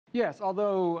Yes,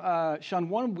 although, Shaun,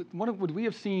 one of what we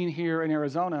have seen here in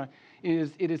Arizona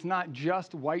is it is not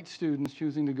just white students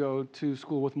choosing to go to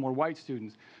school with more white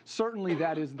students. Certainly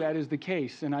that is the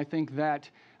case, and I think that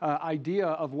idea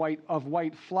of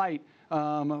white flight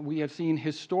we have seen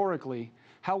historically.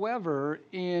 However,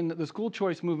 in the school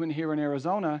choice movement here in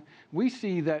Arizona, we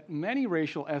see that many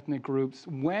racial ethnic groups,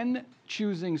 when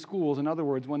choosing schools, in other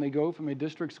words, when they go from a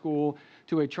district school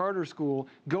to a charter school,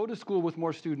 go to school with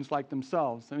more students like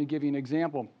themselves. Let me give you an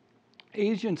example.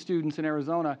 Asian students in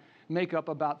Arizona make up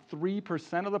about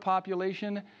 3% of the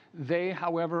population. They,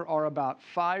 however, are about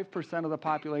 5% of the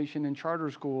population in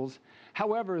charter schools.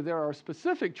 However, there are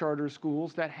specific charter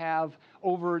schools that have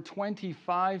over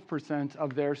 25%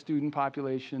 of their student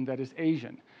population that is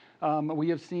Asian. We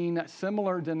have seen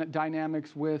similar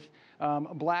dynamics with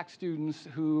black students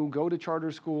who go to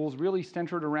charter schools, really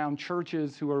centered around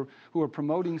churches who are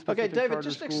promoting specific charter schools. Okay, David,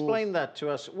 just explain that to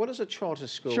us. What is a charter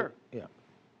school? Sure. Yeah.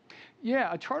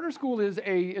 Yeah, a charter school is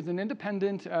an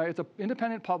independent, it's an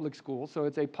independent public school. So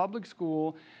it's a public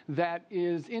school that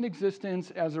is in existence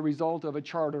as a result of a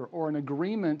charter or an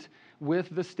agreement with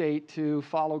the state to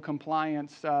follow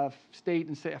compliance, state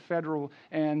and federal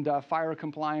and fire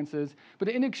compliances. But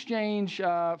in exchange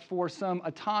for some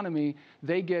autonomy,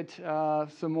 they get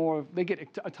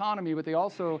autonomy, but they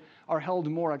also are held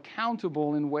more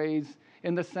accountable in ways,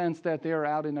 in the sense that they're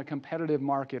out in a competitive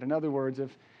market. In other words,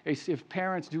 if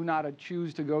parents do not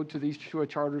choose to go to a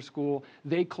charter school,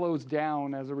 they close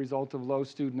down as a result of low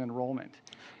student enrollment.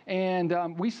 And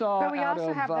we saw but we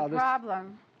also have the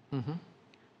problem. Mm-hmm.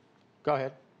 Go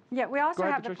ahead. Yeah, we also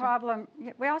have the problem.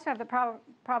 We also have the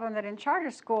problem that in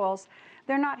charter schools,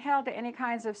 they're not held to any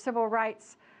kinds of civil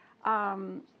rights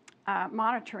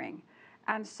monitoring,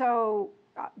 and so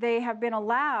they have been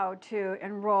allowed to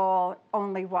enroll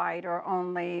only white or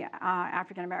only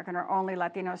African American or only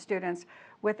Latino students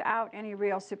without any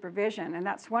real supervision. And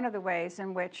that's one of the ways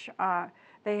in which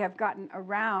they have gotten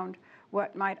around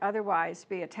what might otherwise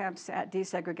be attempts at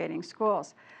desegregating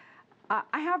schools. I,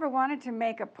 however, wanted to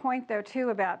make a point, though,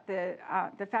 too, about the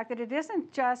fact that it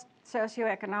isn't just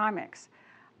socioeconomics.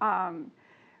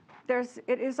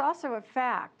 It is also a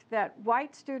fact that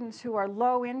white students who are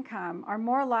low income are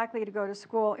more likely to go to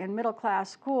school in middle-class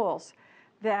schools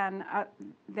than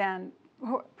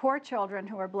poor children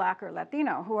who are black or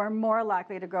Latino, who are more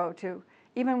likely to go to,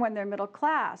 even when they're middle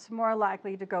class, more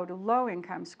likely to go to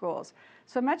low-income schools.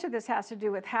 So much of this has to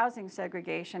do with housing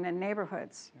segregation in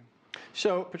neighborhoods.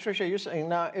 So, Patricia, you're saying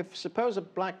now, if suppose a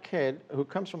black kid who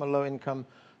comes from a low-income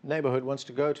neighborhood wants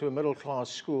to go to a middle-class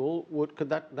school,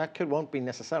 that kid won't be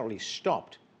necessarily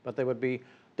stopped, but there would be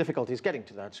difficulties getting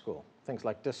to that school, things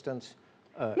like distance,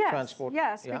 transport.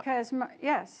 Yes, yeah. Because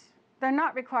they're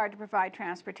not required to provide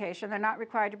transportation. They're not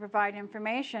required to provide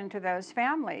information to those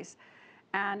families.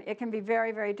 And it can be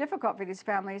very, very difficult for these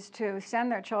families to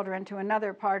send their children to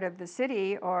another part of the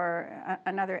city or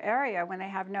another area when they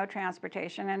have no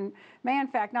transportation and may, in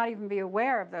fact, not even be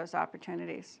aware of those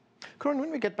opportunities. Carynne,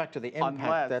 when we get back to the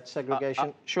impact that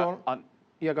segregation, Shaun,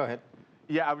 yeah, go ahead.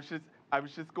 Yeah, I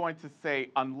was just going to say,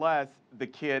 unless the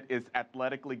kid is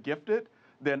athletically gifted,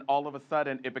 then all of a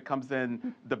sudden it becomes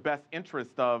in the best interest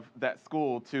of that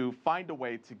school to find a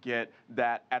way to get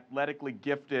that athletically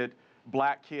gifted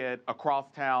black kid across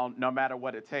town, no matter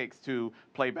what it takes, to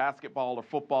play basketball or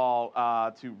football,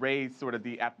 to raise sort of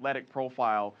the athletic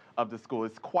profile of the school.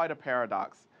 It's quite a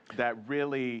paradox that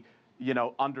really,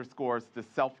 underscores the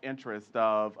self-interest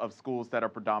of schools that are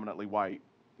predominantly white.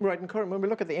 Right, and Carynne, when we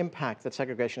look at the impact that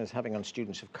segregation is having on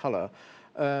students of color,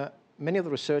 many of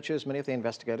the researchers, many of the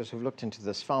investigators who've looked into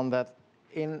this found that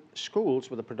in schools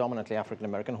with a predominantly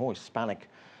African-American or Hispanic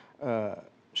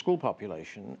school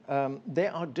population,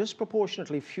 there are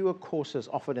disproportionately fewer courses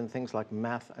offered in things like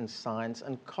math and science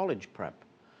and college prep.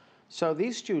 So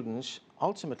these students,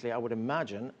 ultimately, I would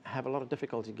imagine, have a lot of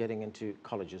difficulty getting into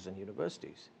colleges and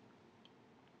universities.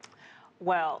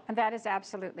 Well, and that is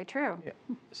absolutely true. Yeah.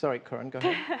 Sorry, Carynne, go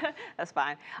ahead. That's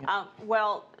fine. Yeah.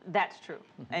 Well, that's true.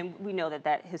 Mm-hmm. And we know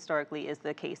that historically is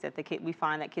the case, that we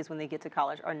find that kids, when they get to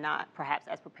college, are not perhaps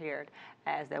as prepared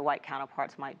as their white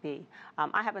counterparts might be.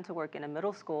 I happen to work in a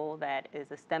middle school that is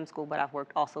a STEM school, but I've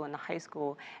worked also in the high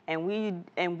school, and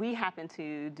we happen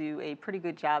to do a pretty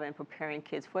good job in preparing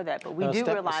kids for that. But we do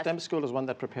realize STEM school is one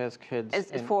that prepares kids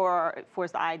for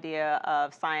the idea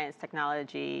of science,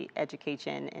 technology,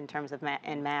 education in terms of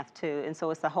math too. And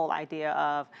so it's the whole idea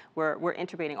of we're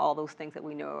integrating all those things that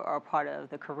we know are part of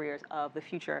the careers of the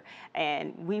future.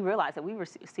 And we realize that we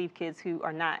receive kids who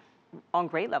are not on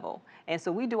grade level. And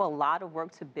so we do a lot of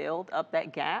work to build up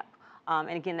that gap. And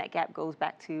again, that gap goes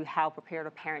back to how prepared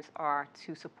our parents are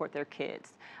to support their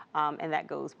kids. And that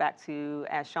goes back to,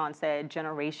 as Shaun said,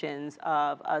 generations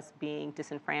of us being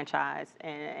disenfranchised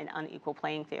and an unequal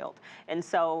playing field. And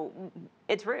so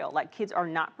it's real. Like, kids are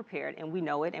not prepared, and we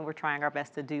know it, and we're trying our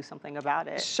best to do something about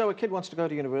it. So a kid wants to go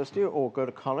to university or go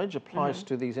to college, applies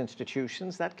to these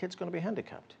institutions, that kid's going to be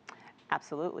handicapped.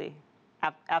 Absolutely.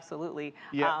 Absolutely.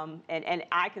 Yeah. And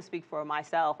I can speak for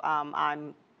myself.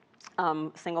 I'm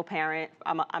single parent.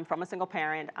 I'm from a single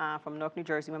parent from North New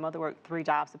Jersey. My mother worked 3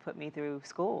 jobs to put me through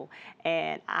school.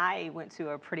 And I went to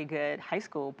a pretty good high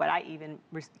school, but I even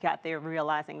got there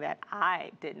realizing that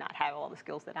I did not have all the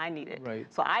skills that I needed. Right.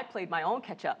 So I played my own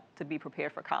catch up to be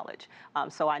prepared for college.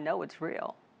 So I know it's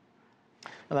real.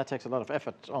 And that takes a lot of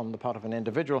effort on the part of an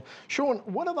individual. Shaun,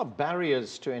 what are the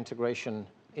barriers to integration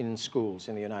in schools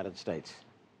in the United States?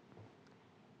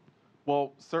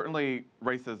 Well, certainly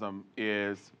racism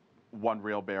is one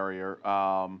real barrier,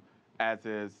 as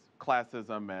is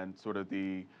classism and sort of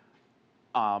the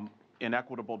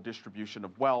inequitable distribution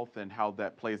of wealth and how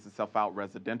that plays itself out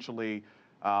residentially.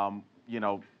 You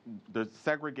know, the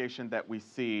segregation that we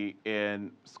see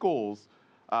in schools,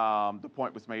 the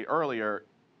point was made earlier,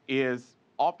 is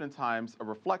oftentimes a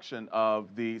reflection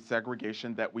of the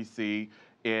segregation that we see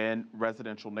in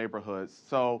residential neighborhoods.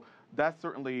 So that's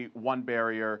certainly one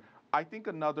barrier. I think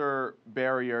another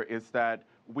barrier is that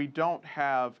we don't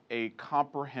have a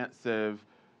comprehensive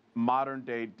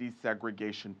modern-day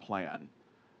desegregation plan.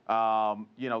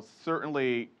 You know,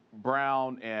 certainly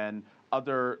Brown and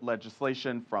other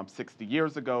legislation from 60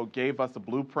 years ago gave us a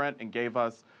blueprint and gave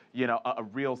us, you know, a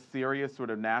real serious sort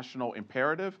of national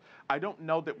imperative. I don't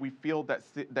know that we feel that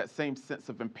same sense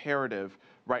of imperative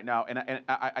right now, and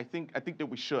I think that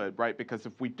we should, right? Because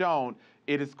if we don't,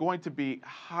 it is going to be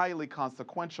highly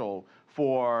consequential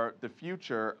for the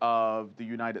future of the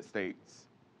United States.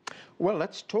 Well,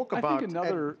 let's talk about. I think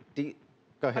another.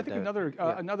 Go ahead, I think David.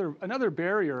 another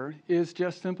barrier is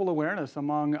just simple awareness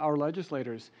among our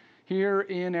legislators. Here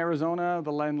in Arizona,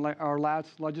 our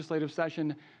last legislative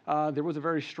session, there was a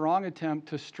very strong attempt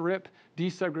to strip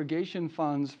desegregation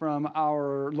funds from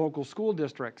our local school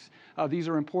districts. These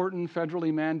are important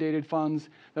federally mandated funds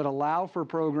that allow for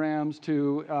programs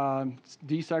to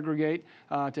desegregate,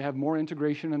 to have more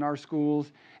integration in our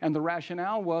schools. And the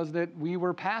rationale was that we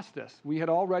were past this. We had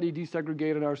already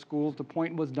desegregated our schools, the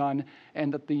point was done,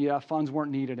 and that the funds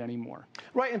weren't needed anymore.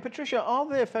 Right, and Patricia, are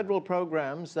there federal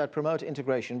programs that promote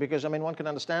integration? Because, I mean, one can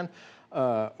understand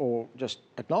or just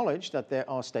acknowledge that there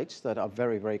are states that are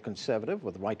very, very conservative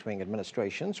with right-wing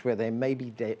administrations where there may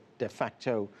be de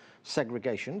facto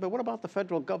segregation. But what about the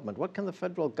federal government? What can the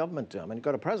federal government do? I mean, you've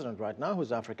got a president right now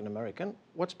who's African-American.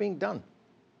 What's being done?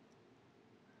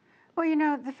 Well, you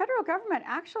know, the federal government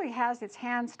actually has its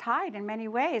hands tied in many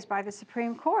ways by the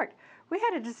Supreme Court. We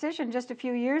had a decision just a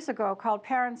few years ago called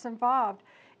Parents Involved,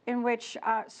 in which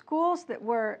schools that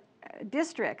were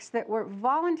districts that were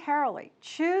voluntarily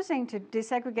choosing to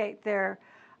desegregate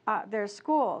their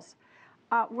schools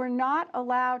were not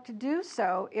allowed to do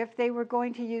so if they were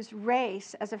going to use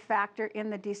race as a factor in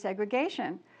the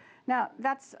desegregation. Now,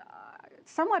 that's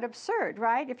somewhat absurd,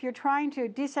 right? If you're trying to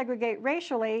desegregate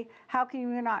racially, how can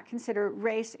you not consider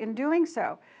race in doing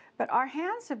so? But our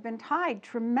hands have been tied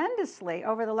tremendously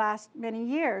over the last many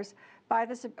years by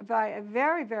a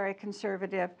very, very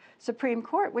conservative Supreme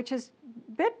Court, which has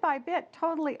bit by bit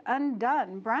totally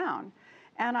undone Brown.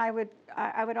 And I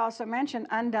would also mention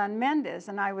undone Mendez,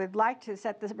 and I would like to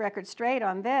set the record straight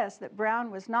on this, that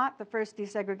Brown was not the first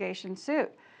desegregation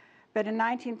suit. But in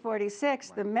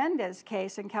 1946, the Mendez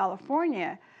case in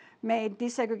California made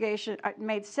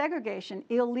segregation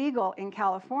illegal in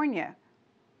California.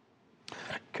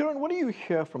 Carynne, what do you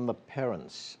hear from the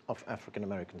parents of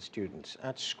African-American students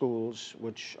at schools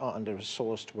which are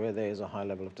under-resourced, where there is a high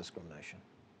level of discrimination?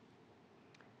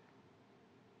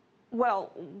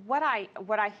 Well, what I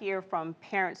hear from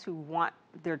parents who want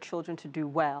their children to do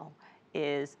well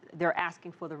is they're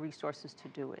asking for the resources to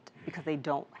do it because they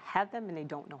don't have them and they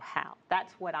don't know how.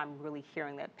 That's what I'm really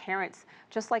hearing, that parents,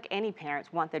 just like any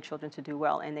parents, want their children to do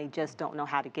well and they just don't know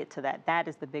how to get to that. That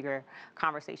is the bigger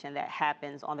conversation that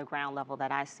happens on the ground level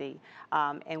that I see.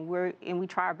 And we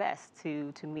try our best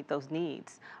to meet those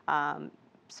needs.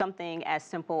 Something as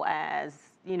simple as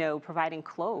providing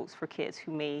clothes for kids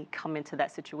who may come into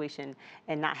that situation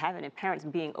and not have it, and parents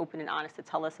being open and honest to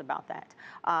tell us about that.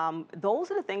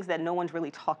 Those are the things that no one's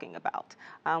really talking about.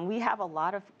 We have a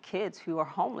lot of kids who are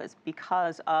homeless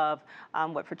because of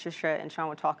what Patricia and Shaun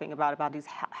were talking about these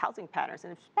housing patterns,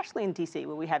 and especially in DC,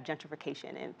 where we have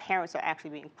gentrification and parents are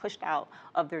actually being pushed out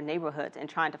of their neighborhoods and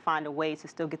trying to find a way to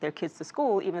still get their kids to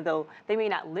school, even though they may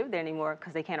not live there anymore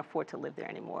because they can't afford to live there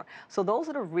anymore. So those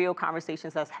are the real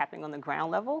conversations that's happening on the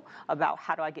ground level about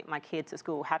how do I get my kid to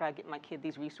school, how do I get my kid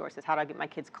these resources, how do I get my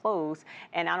kids clothes,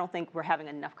 and I don't think we're having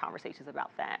enough conversations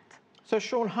about that. So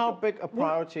Shaun, how big a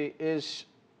priority is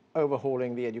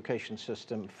overhauling the education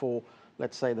system for,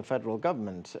 let's say, the federal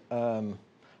government?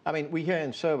 I mean, we hear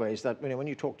in surveys that when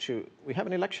you talk to, we have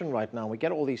an election right now, we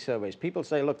get all these surveys. People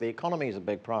say, look, the economy is a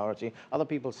big priority. Other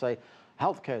people say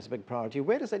healthcare is a big priority.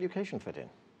 Where does education fit in?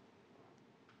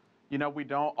 We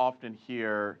don't often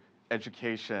hear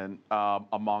education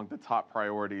among the top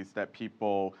priorities that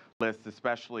people list,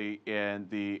 especially in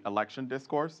the election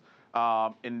discourse.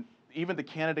 And even the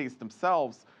candidates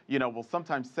themselves, will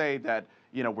sometimes say that,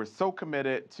 we're so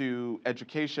committed to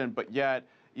education, but yet,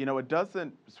 it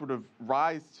doesn't sort of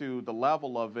rise to the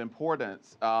level of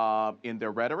importance in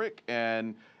their rhetoric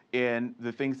and in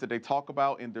the things that they talk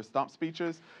about in their stump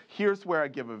speeches. Here's where I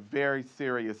give a very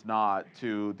serious nod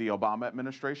to the Obama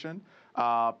administration,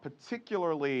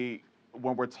 particularly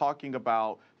when we're talking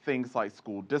about things like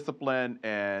school discipline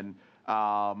and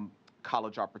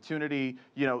college opportunity.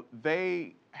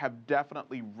 They have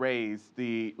definitely raised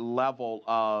the level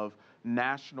of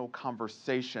national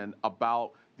conversation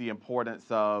about the importance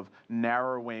of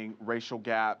narrowing racial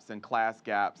gaps and class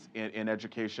gaps in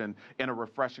education in a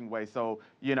refreshing way. So,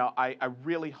 I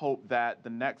really hope that the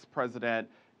next president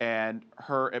and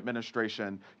her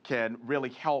administration can really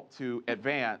help to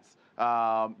advance,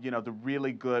 the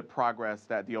really good progress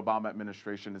that the Obama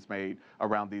administration has made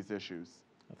around these issues.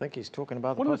 I think he's talking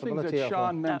about the One of the things possibility that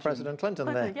Shaun of mentioned, President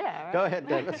Clinton there. Yeah, right. Go ahead,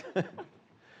 David.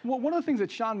 Well, one of the things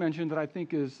that Shaun mentioned that I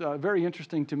think is very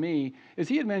interesting to me is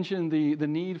he had mentioned the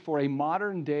need for a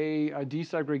modern day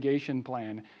desegregation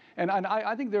plan. And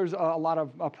I think there's a lot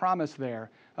of promise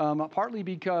there, partly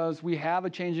because we have a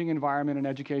changing environment in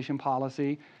education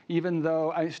policy, even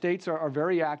though states are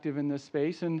very active in this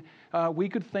space. And we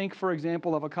could think, for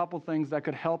example, of a couple things that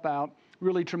could help out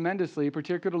really tremendously,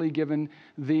 particularly given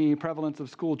the prevalence of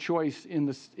school choice in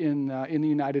the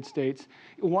United States.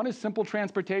 One is simple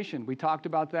transportation. We talked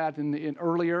about that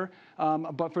earlier,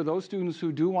 but for those students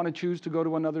who do want to choose to go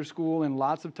to another school, and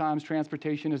lots of times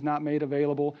transportation is not made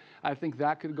available, I think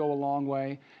that could go a long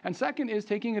way. And second is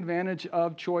taking advantage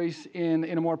of choice in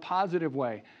a more positive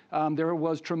way. There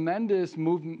was tremendous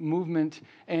movement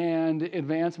and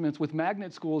advancements with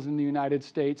magnet schools in the United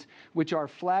States, which are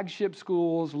flagship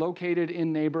schools located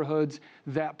in neighborhoods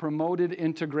that promoted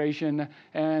integration.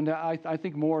 And I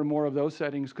think more and more of those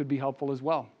settings could be helpful as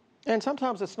well. And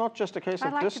sometimes it's not just a case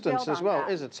of distance as well,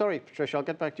 is it? Sorry, Patricia, I'll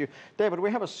get back to you. David,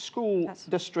 we have a school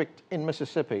district in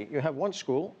Mississippi. You have one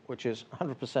school, which is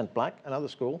 100% black, another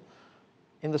school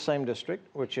in the same district,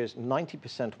 which is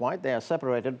 90% white. They are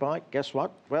separated by, guess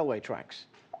what? Railway tracks.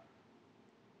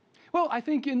 Well, I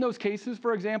think in those cases,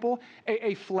 for example,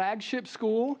 a flagship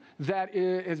school that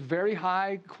is very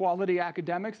high quality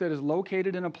academics, that is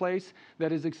located in a place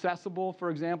that is accessible, for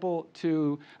example,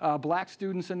 to black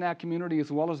students in that community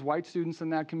as well as white students in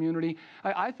that community,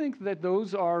 I think that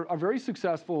those are very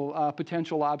successful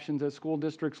potential options as school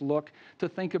districts look to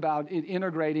think about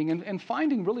integrating and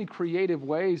finding really creative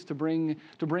ways to bring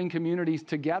communities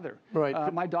together.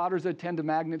 Right. My daughters attend a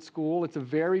magnet school. It's a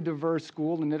very diverse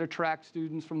school, and it attracts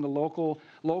students from the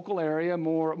local area,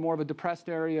 more of a depressed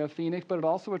area of Phoenix, but it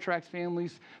also attracts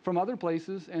families from other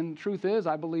places. And truth is,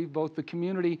 I believe both the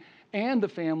community and the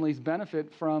families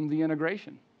benefit from the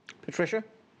integration. Patricia?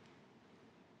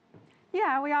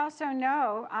 Yeah, we also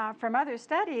know from other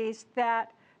studies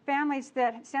that families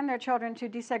that send their children to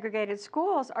desegregated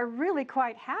schools are really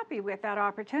quite happy with that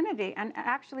opportunity. And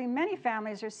actually, many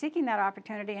families are seeking that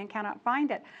opportunity and cannot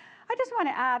find it. I just want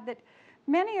to add that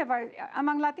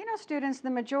among Latino students, the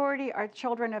majority are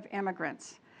children of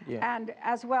immigrants, and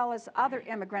as well as other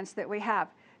immigrants that we have.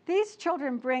 These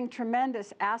children bring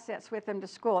tremendous assets with them to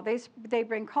school. They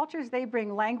bring cultures, they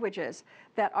bring languages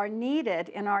that are needed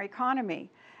in our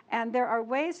economy. And there are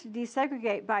ways to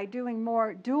desegregate by doing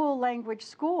more dual language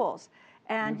schools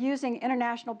and using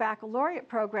international baccalaureate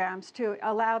programs to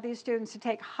allow these students to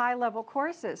take high-level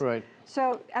courses. Right.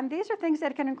 So, and these are things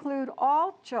that can include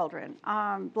all children,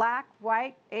 black,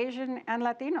 white, Asian, and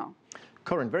Latino.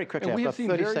 Carynne, very quickly, And we I've have got seen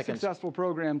 30 very seconds. successful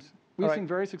programs. We've right. seen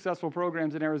very successful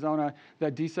programs in Arizona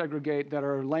that desegregate, that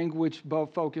are language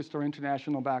focused or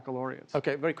international baccalaureates.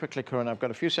 Okay, very quickly, Carynne, I've got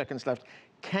a few seconds left.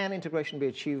 Can integration be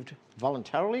achieved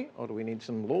voluntarily, or do we need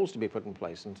some laws to be put in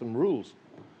place and some rules?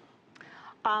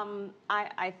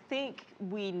 I think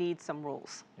we need some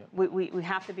rules. Yeah. We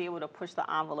have to be able to push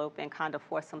the envelope and kind of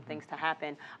force some things to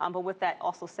happen. But with that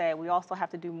also said, we also have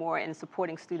to do more in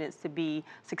supporting students to be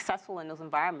successful in those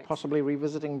environments. Possibly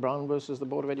revisiting Brown versus the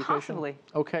Board of Education? Possibly.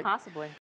 Okay. Possibly.